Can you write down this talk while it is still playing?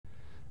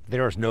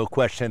There is no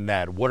question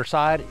that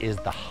Waterside is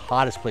the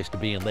hottest place to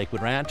be in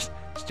Lakewood Ranch.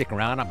 Stick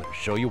around, I'm going to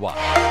show you why.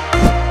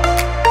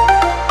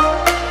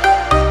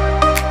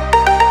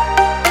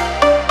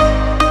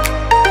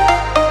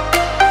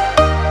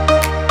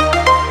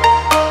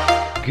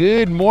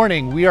 Good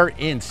morning. We are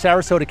in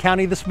Sarasota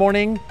County this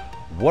morning,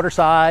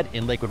 Waterside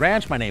in Lakewood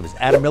Ranch. My name is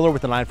Adam Miller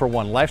with the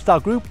 941 Lifestyle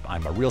Group.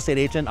 I'm a real estate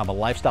agent. I'm a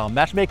lifestyle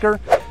matchmaker.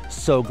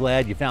 So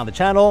glad you found the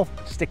channel.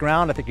 Stick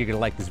around. I think you're going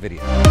to like this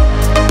video.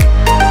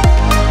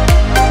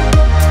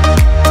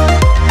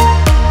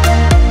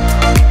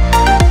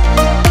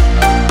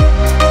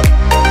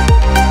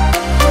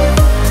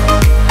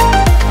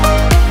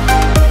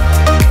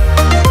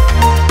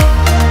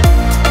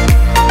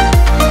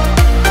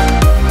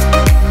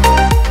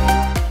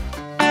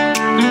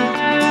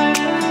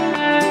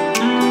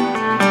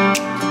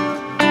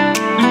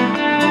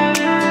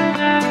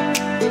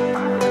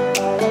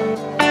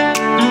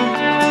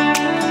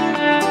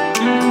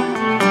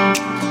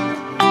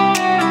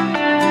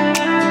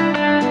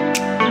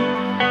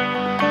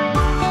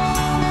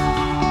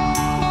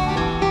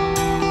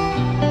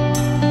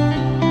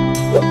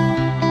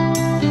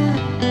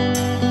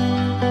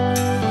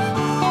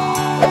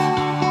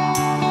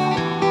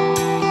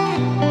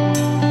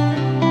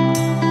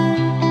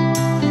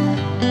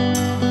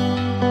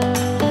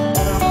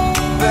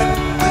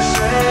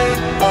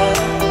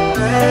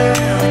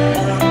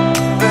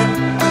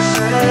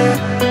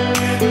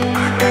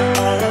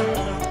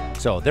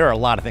 So there are a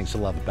lot of things to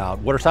love about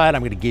Waterside.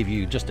 I'm going to give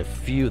you just a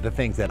few of the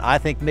things that I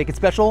think make it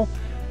special.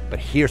 But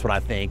here's what I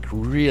think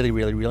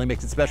really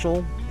makes it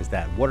special is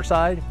that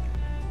Waterside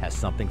has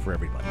something for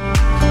everybody.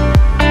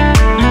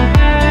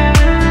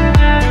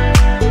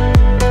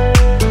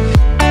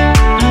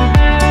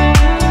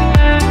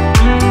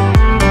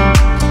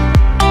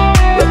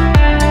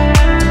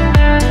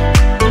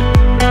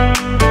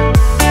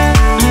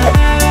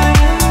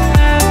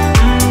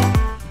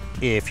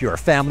 If you're a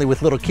family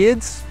with little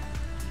kids,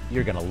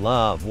 you're gonna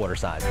love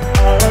Waterside.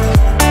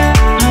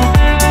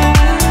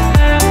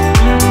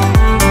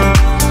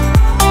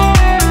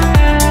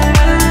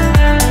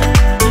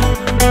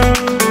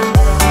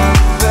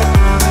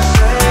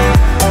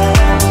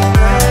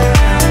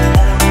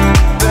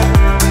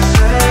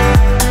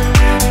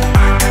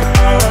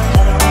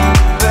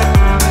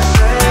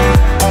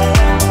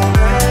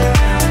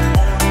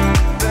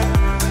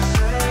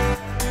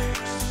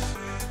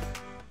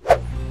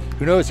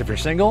 Who knows, if you're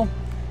single,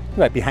 you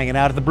might be hanging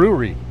out at the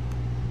brewery.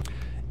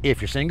 If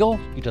you're single,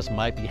 you just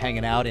might be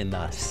hanging out in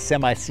the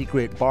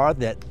semi-secret bar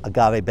that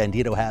Agave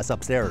Bandito has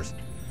upstairs.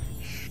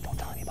 Shh, don't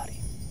tell anybody.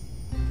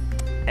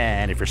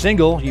 And if you're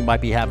single, you might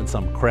be having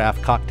some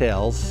craft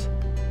cocktails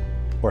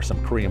or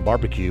some Korean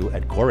barbecue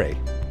at Kore.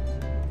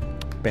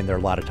 Been there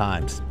a lot of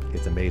times.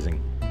 It's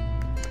amazing.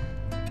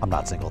 I'm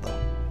not single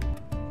though.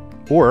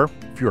 Or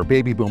if you're a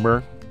baby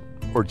boomer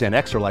or Gen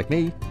Xer like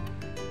me,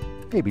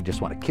 maybe you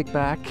just want to kick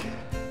back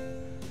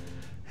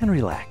and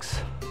relax.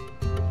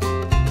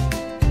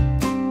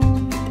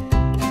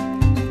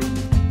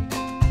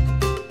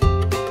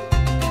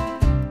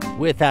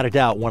 Without a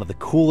doubt, one of the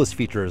coolest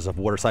features of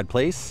Waterside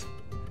Place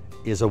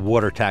is a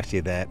water taxi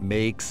that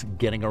makes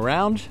getting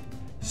around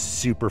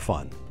super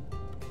fun.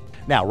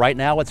 Now, right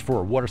now it's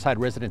for Waterside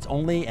residents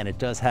only, and it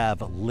does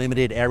have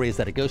limited areas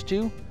that it goes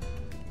to.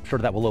 I'm sure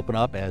that will open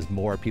up as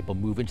more people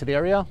move into the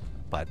area,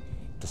 but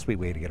it's a sweet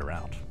way to get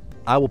around.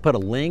 I will put a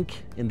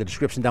link in the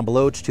description down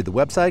below to the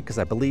website, because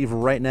I believe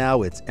right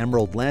now it's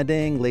Emerald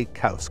Landing, Lake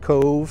House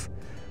Cove,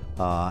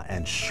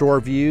 and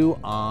Shoreview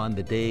on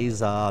the days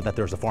that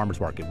there's a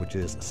farmer's market, which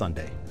is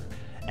Sunday.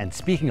 And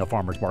speaking of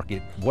farmer's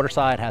market,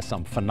 Waterside has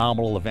some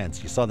phenomenal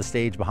events. You saw the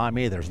stage behind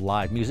me, there's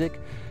live music,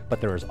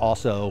 but there is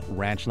also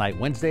Ranch Night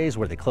Wednesdays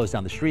where they close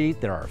down the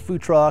street. There are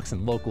food trucks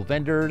and local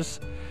vendors.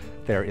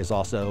 There is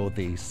also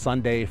the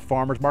Sunday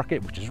farmer's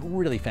market, which is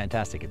really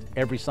fantastic. It's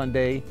every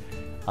Sunday,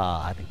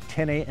 I think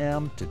 10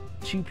 a.m. to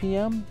 2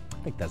 p.m.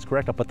 I think that's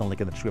correct. I'll put the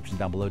link in the description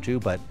down below too,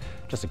 but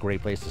just a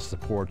great place to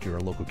support your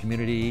local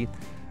community.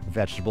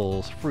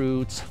 Vegetables,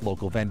 fruits,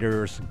 local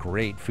vendors,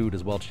 great food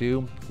as well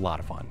too. A lot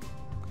of fun.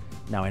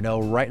 Now I know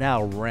right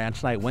now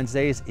Ranch Night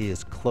Wednesdays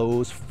is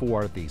closed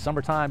for the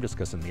summertime just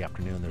because in the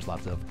afternoon there's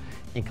lots of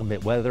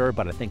inclement weather,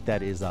 but I think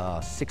that is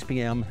 6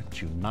 p.m.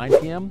 to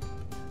 9 p.m.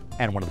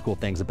 And one of the cool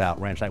things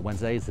about Ranch Night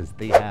Wednesdays is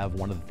they have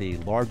one of the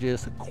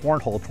largest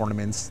cornhole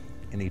tournaments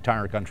in the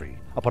entire country.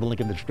 I'll put a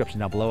link in the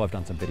description down below. I've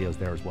done some videos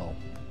there as well.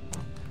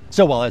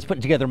 So while I was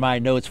putting together my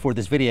notes for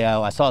this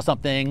video, I saw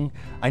something.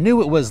 I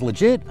knew it was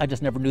legit. I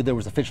just never knew there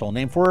was an official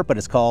name for it, but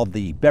it's called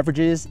the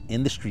Beverages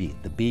in the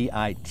Street, the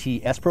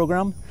BITS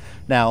program.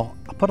 Now,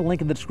 I'll put a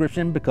link in the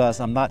description because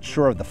I'm not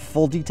sure of the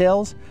full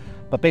details,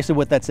 but basically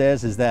what that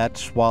says is that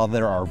while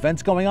there are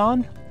events going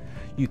on,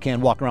 you can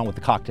walk around with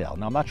the cocktail.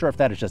 Now, I'm not sure if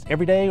that is just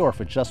every day or if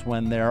it's just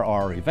when there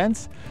are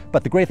events,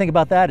 but the great thing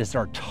about that is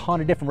there are a ton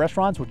of different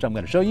restaurants, which I'm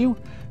gonna show you.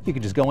 You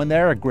can just go in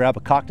there and grab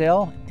a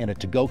cocktail in a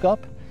to-go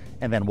cup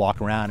and then walk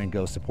around and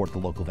go support the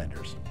local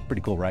vendors.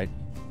 Pretty cool, right?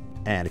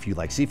 And if you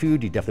like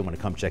seafood, you definitely want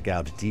to come check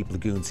out Deep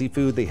Lagoon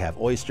Seafood. They have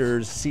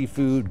oysters,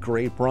 seafood,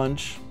 great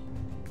brunch.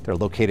 They're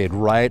located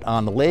right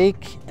on the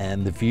lake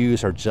and the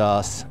views are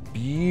just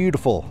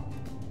beautiful.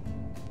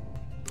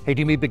 Hey,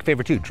 do me a big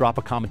favor too. Drop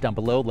a comment down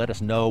below. Let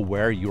us know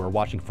where you are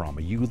watching from.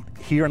 Are you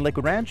here in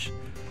Lakewood Ranch?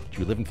 Do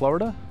you live in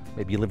Florida?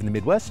 Maybe you live in the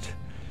Midwest?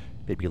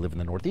 Maybe you live in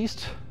the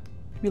Northeast?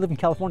 Maybe you live in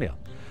California.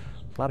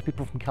 A lot of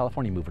people from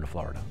California moving to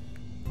Florida.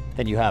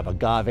 Then you have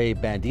Agave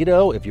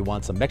Bandito if you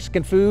want some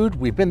Mexican food.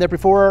 We've been there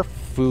before.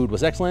 Food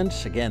was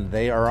excellent. Again,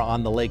 they are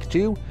on the lake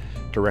too,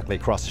 directly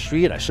across the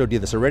street. I showed you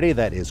this already.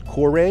 That is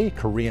Kore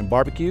Korean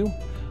Barbecue.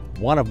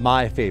 One of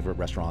my favorite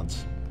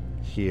restaurants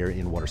here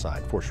in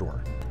Waterside, for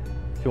sure.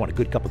 If you want a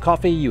good cup of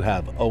coffee, you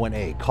have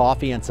O&A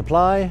Coffee and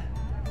Supply.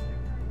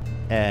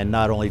 And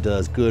not only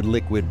does Good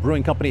Liquid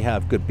Brewing Company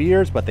have good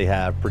beers, but they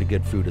have pretty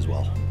good food as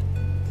well.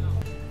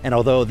 And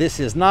although this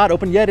is not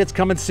open yet, it's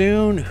coming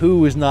soon.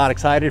 Who is not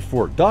excited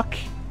for Duck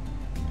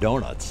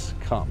Donuts?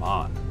 Come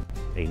on.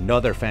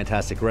 Another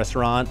fantastic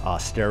restaurant,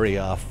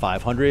 Osteria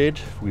 500.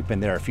 We've been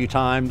there a few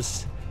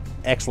times.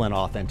 Excellent,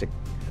 authentic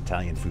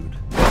Italian food.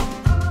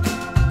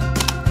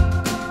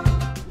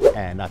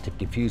 And not to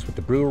be confused with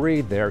the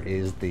brewery, there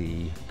is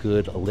the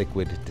Good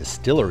Liquid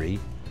Distillery,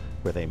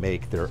 where they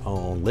make their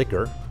own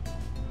liquor,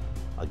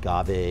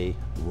 agave,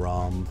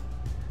 rum,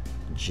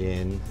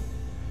 gin,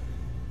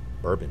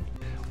 bourbon.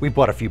 We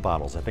bought a few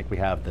bottles. I think we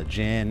have the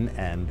gin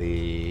and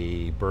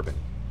the bourbon.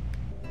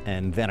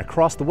 And then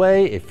across the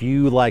way, if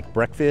you like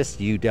breakfast,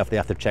 you definitely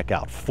have to check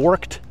out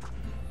Forked.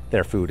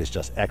 Their food is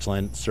just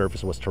excellent.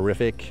 Service was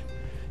terrific.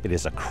 It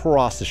is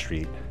across the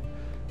street.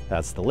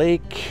 That's the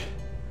lake.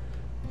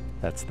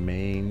 That's the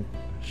main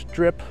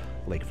strip,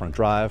 Lakefront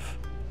Drive.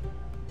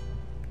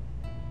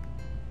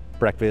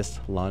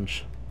 Breakfast,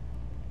 lunch,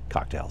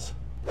 cocktails.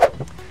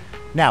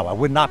 Now, I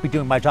would not be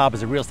doing my job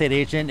as a real estate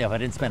agent if I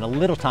didn't spend a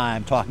little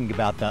time talking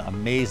about the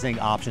amazing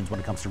options when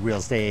it comes to real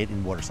estate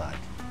in Waterside.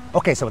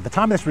 Okay, so at the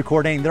time of this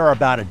recording, there are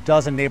about a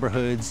dozen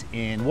neighborhoods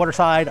in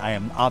Waterside. I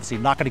am obviously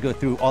not going to go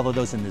through all of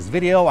those in this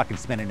video. I can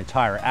spend an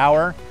entire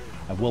hour.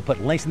 I will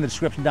put links in the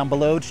description down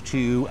below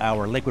to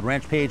our Lakewood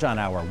Ranch page on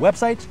our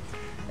website,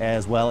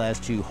 as well as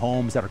to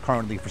homes that are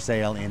currently for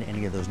sale in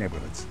any of those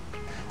neighborhoods.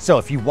 So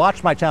if you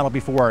watched my channel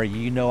before,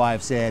 you know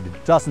I've said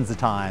dozens of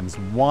times,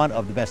 one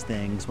of the best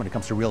things when it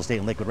comes to real estate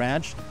in Lakewood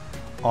Ranch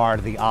are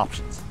the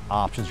options.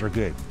 Options are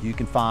good. You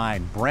can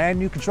find brand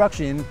new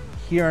construction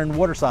here in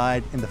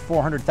Waterside in the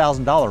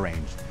 $400,000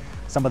 range.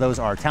 Some of those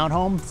are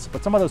townhomes,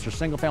 but some of those are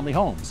single family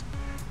homes.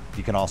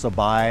 You can also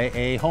buy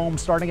a home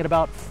starting at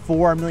about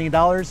 $4 million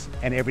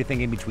and everything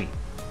in between.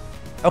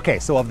 Okay,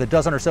 so of the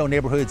dozen or so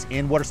neighborhoods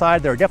in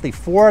Waterside, there are definitely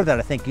four that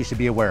I think you should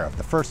be aware of.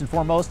 The first and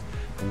foremost,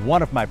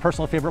 one of my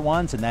personal favorite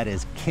ones, and that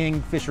is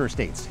Kingfisher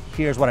Estates.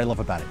 Here's what I love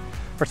about it.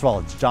 First of all,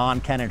 it's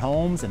John Cannon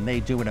Homes, and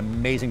they do an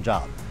amazing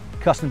job.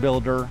 Custom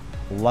builder,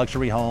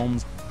 luxury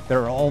homes.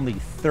 There are only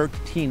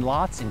 13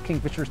 lots in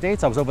Kingfisher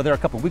Estates. I was over there a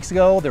couple of weeks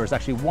ago. There was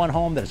actually one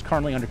home that is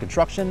currently under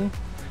construction.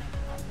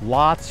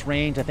 Lots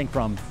range, I think,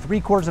 from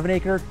 3/4 of an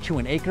acre to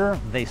an acre.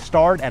 They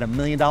start at $1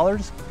 million.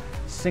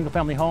 Single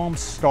family homes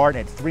start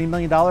at $3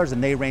 million,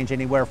 and they range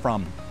anywhere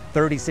from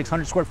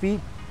 3,600 square feet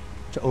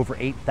to over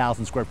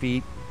 8,000 square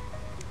feet.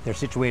 They're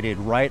situated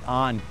right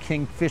on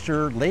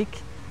Kingfisher Lake,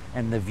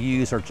 and the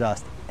views are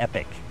just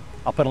epic.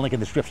 I'll put a link in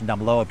the description down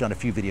below. I've done a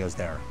few videos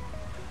there.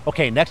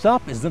 Okay, next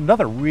up is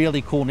another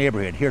really cool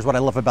neighborhood. Here's what I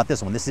love about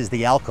this one. This is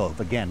the Alcove.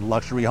 Again,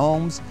 luxury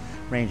homes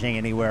ranging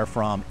anywhere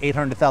from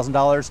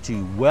 $800,000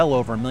 to well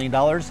over $1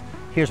 million.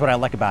 Here's what I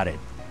like about it.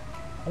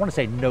 I want to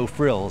say no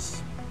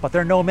frills, but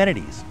there are no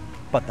amenities.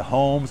 But the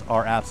homes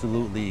are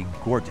absolutely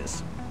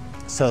gorgeous.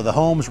 So the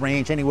homes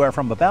range anywhere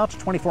from about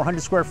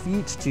 2,400 square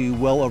feet to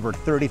well over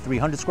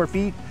 3,300 square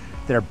feet.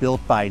 They're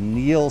built by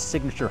Neil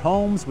Signature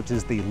Homes, which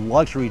is the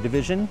luxury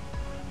division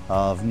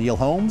of Neil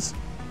Homes.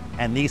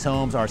 And these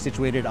homes are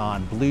situated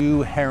on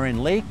Blue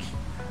Heron Lake.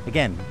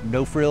 Again,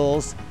 no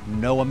frills,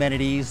 no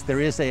amenities. There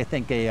is, I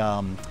think,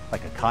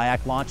 like a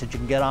kayak launch that you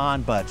can get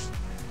on, but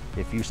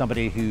if you're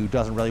somebody who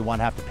doesn't really want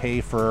to have to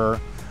pay for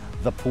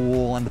the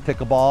pool and the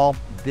pickleball,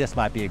 this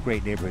might be a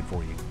great neighborhood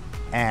for you.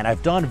 And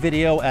I've done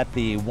video at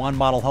the one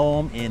model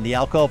home in the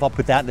Alcove. I'll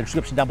put that in the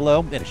description down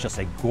below. It's just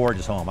a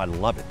gorgeous home. I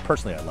love it.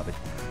 Personally, I love it.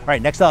 All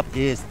right, next up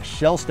is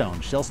Shellstone.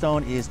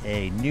 Shellstone is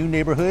a new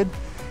neighborhood.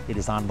 It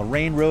is on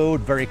Lorraine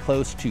Road, very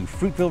close to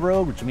Fruitville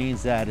Road, which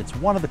means that it's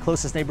one of the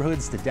closest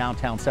neighborhoods to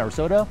downtown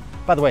Sarasota.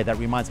 By the way, that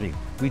reminds me,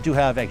 we do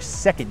have a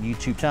second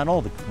YouTube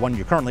channel, the one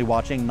you're currently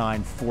watching,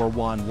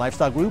 941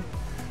 Lifestyle Group.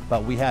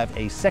 But we have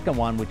a second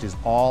one, which is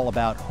all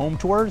about home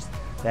tours.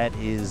 That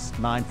is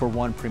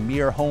 941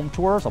 Premier Home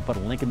Tours. I'll put a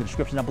link in the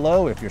description down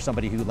below if you're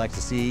somebody who likes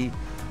to see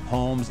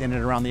homes in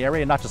and around the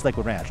area, not just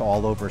Lakewood Ranch,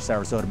 all over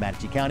Sarasota,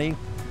 Manatee County.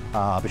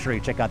 Be sure you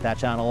check out that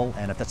channel.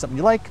 And if that's something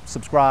you like,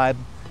 subscribe,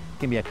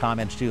 give me a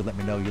comment too. Let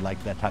me know you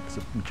like that type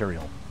of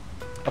material.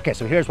 Okay,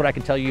 so here's what I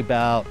can tell you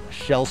about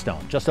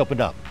Shellstone. Just opened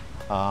up.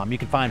 You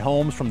can find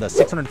homes from the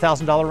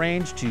 $600,000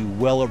 range to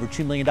well over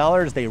 $2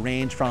 million. They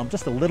range from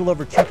just a little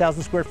over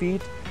 2,000 square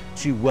feet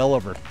to well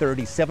over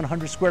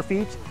 3,700 square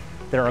feet.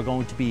 There are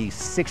going to be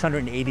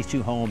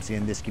 682 homes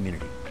in this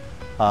community.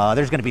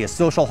 There's going to be a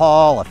social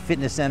hall, a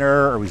fitness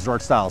center, a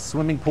resort-style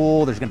swimming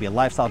pool. There's going to be a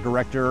lifestyle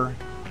director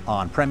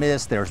on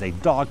premise. There's a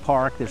dog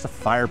park. There's a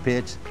fire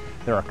pit.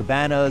 There are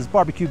cabanas,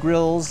 barbecue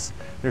grills.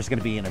 There's going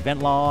to be an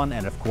event lawn,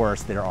 and of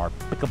course, there are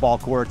pickleball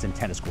courts and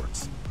tennis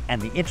courts.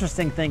 And the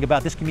interesting thing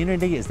about this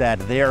community is that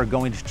they are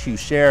going to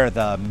share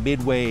the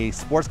Midway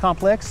Sports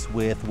Complex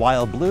with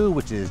Wild Blue,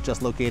 which is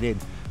just located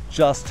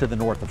just to the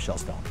north of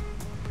Shellstone.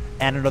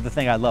 And another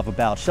thing I love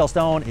about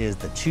Shellstone is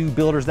the two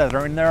builders that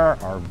are in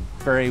there are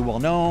very well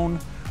known,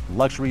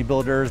 luxury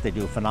builders. They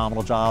do a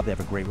phenomenal job. They have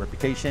a great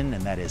reputation,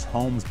 and that is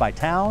Homes by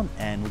Town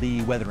and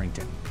Lee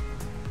Weatherington.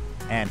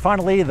 And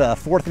finally, the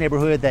fourth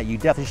neighborhood that you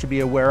definitely should be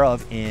aware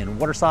of in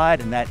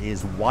Waterside, and that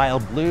is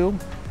Wild Blue.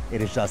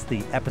 It is just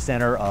the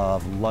epicenter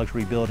of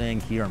luxury building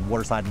here in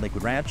Waterside and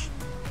Lakewood Ranch.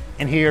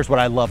 And here's what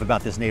I love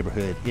about this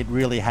neighborhood. It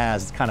really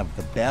has kind of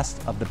the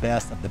best of the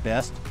best of the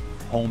best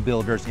home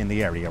builders in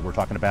the area. We're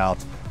talking about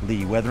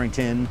Lee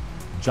Weatherington,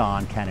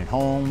 John Cannon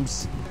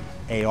Homes,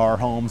 AR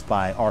Homes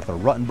by Arthur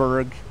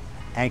Ruttenberg,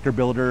 Anchor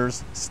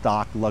Builders,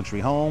 Stock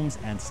Luxury Homes,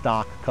 and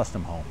Stock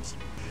Custom Homes.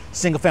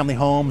 Single-family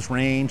homes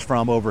range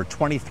from over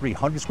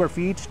 2,300 square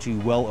feet to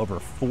well over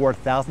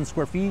 4,000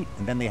 square feet.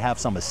 And then they have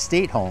some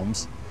estate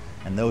homes,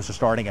 and those are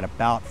starting at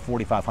about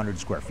 4,500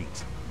 square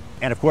feet.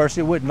 And of course,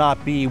 it would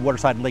not be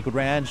Waterside and Lakewood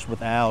Ranch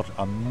without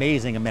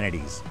amazing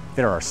amenities.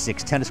 There are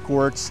 6 tennis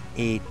courts,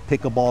 8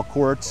 pickleball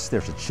courts,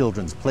 there's a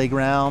children's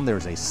playground,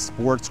 there's a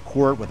sports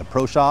court with a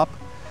pro shop,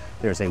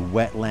 there's a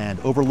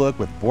wetland overlook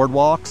with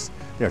boardwalks,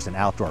 there's an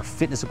outdoor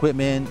fitness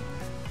equipment.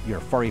 Your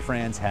furry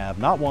friends have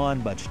not one,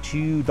 but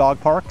 2 dog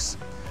parks.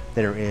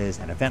 There is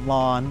an event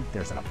lawn,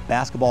 there's a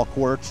basketball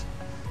court,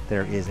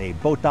 there is a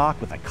boat dock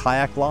with a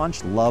kayak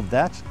launch, love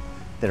that.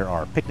 There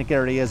are picnic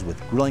areas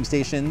with grilling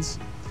stations.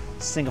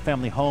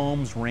 Single-family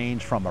homes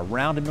range from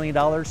around $1 million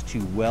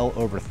to well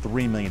over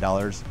 $3 million.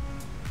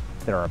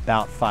 There are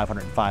about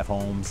 505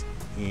 homes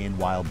in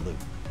Wild Blue.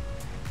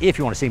 If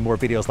you want to see more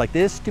videos like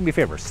this, do me a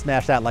favor,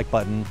 smash that like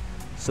button,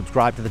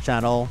 subscribe to the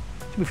channel.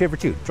 Do me a favor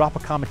too, drop a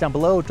comment down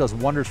below. It does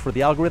wonders for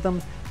the algorithm.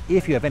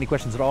 If you have any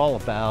questions at all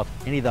about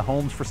any of the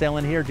homes for sale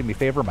in here, do me a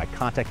favor, my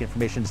contact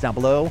information is down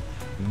below.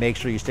 Make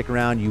sure you stick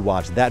around, you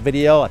watch that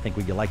video. I think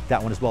you'll like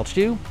that one as well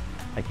too.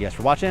 Thank you guys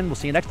for watching. We'll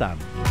see you next time.